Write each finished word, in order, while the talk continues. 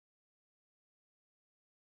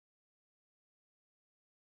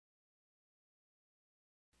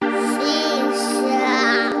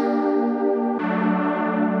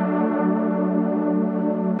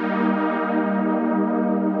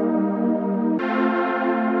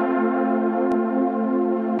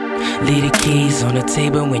Leave the keys on the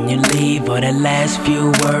table when you leave, or the last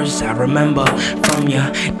few words I remember from you.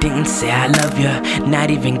 Didn't say I love you, not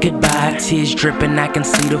even goodbye. Tears dripping, I can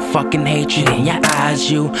see the fucking hatred in your eyes.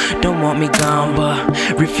 You don't want me gone,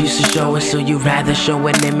 but refuse to show it. So you rather show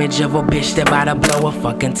an image of a bitch that about to blow a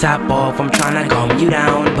fucking top off. I'm trying to calm you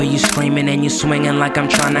down, but you screaming and you swinging like I'm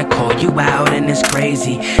trying to call you out. And it's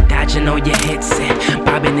crazy, dodging all your hits and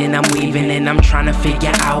bobbing and I'm weaving, and I'm trying to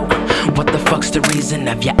figure out what the fuck's the reason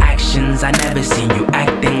of your actions. I never seen you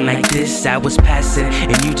acting like this. I was passing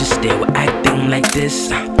and you just still acting like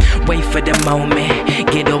this. Wait for the moment,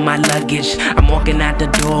 get all my luggage. I'm walking out the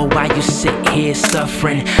door while you sit here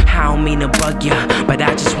suffering. I don't mean to bug you, but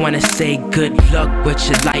I just wanna say good luck with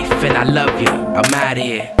your life and I love you. I'm out of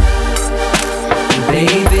here.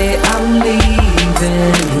 Baby, I'm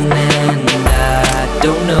leaving and I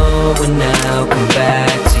don't know when I'll come back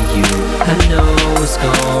to you. I know it's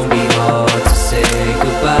gonna be hard to say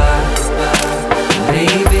goodbye.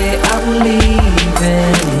 Baby, I'm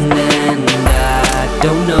leaving and I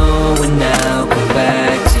don't know when I'll come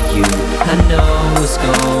back to you. I know it's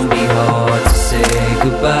gonna be hard to say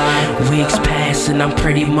goodbye. Weeks pass and I'm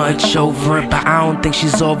pretty much over it, but I don't think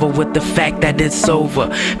she's over with the fact that it's over.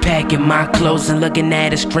 Packing my clothes and looking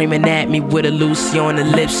at her, screaming at me with a Lucy on the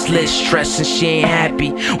lips slit, stressing she ain't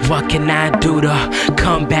happy. What can I do to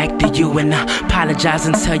come back to you and apologize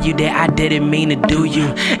and tell you that I didn't mean to do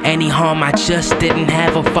you any harm? I just didn't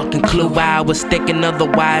have a fucking clue why I was thinking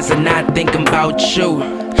otherwise and not thinking about you.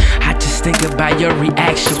 I just think about your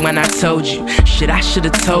reactions when I told you. Shit, I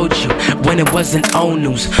should've told you when it wasn't old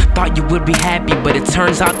news. Thought you would be happy, but it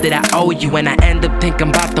turns out that I owe you. And I end up thinking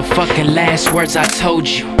about the fucking last words I told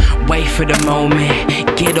you. Wait for the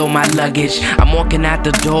moment, get all my luggage. I'm walking out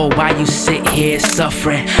the door while you sit here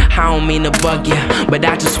suffering. I don't mean to bug you, but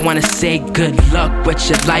I just wanna say good luck with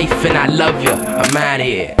your life and I love you. I'm out of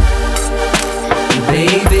here.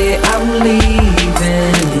 Baby, I'm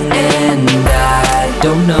leaving and I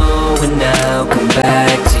don't know when I'll come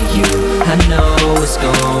back to you. I know it's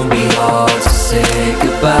gonna be hard to say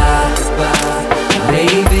goodbye.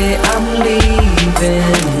 Baby, I'm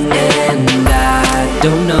leaving and I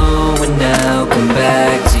don't know when I'll come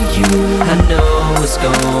back to you. I know it's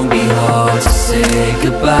gonna be hard to say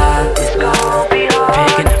goodbye.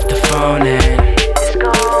 Picking up the phone and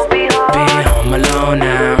being home alone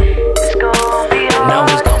now. I know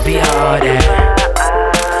it's gonna be hard and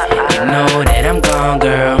you know that I'm gone,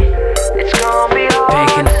 girl.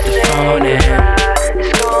 Picking up the phone and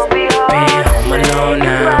being home alone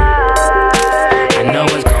now. I know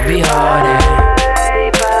it's gonna be hard and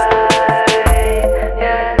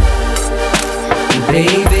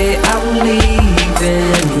baby, I'm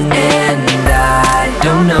leaving and I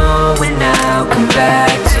don't know when I'll come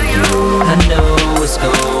back to you. I know it's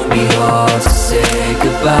gonna be hard to say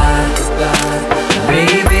goodbye.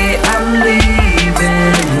 Baby, I'm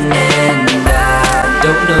leaving and I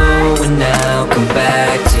don't know when I'll come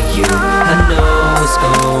back to you. I know it's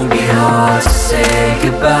gonna be hard to say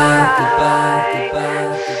goodbye.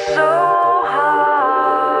 So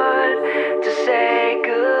hard to say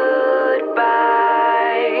goodbye.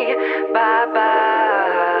 Bye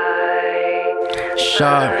bye.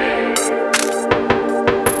 Sharp,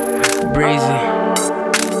 Breezy.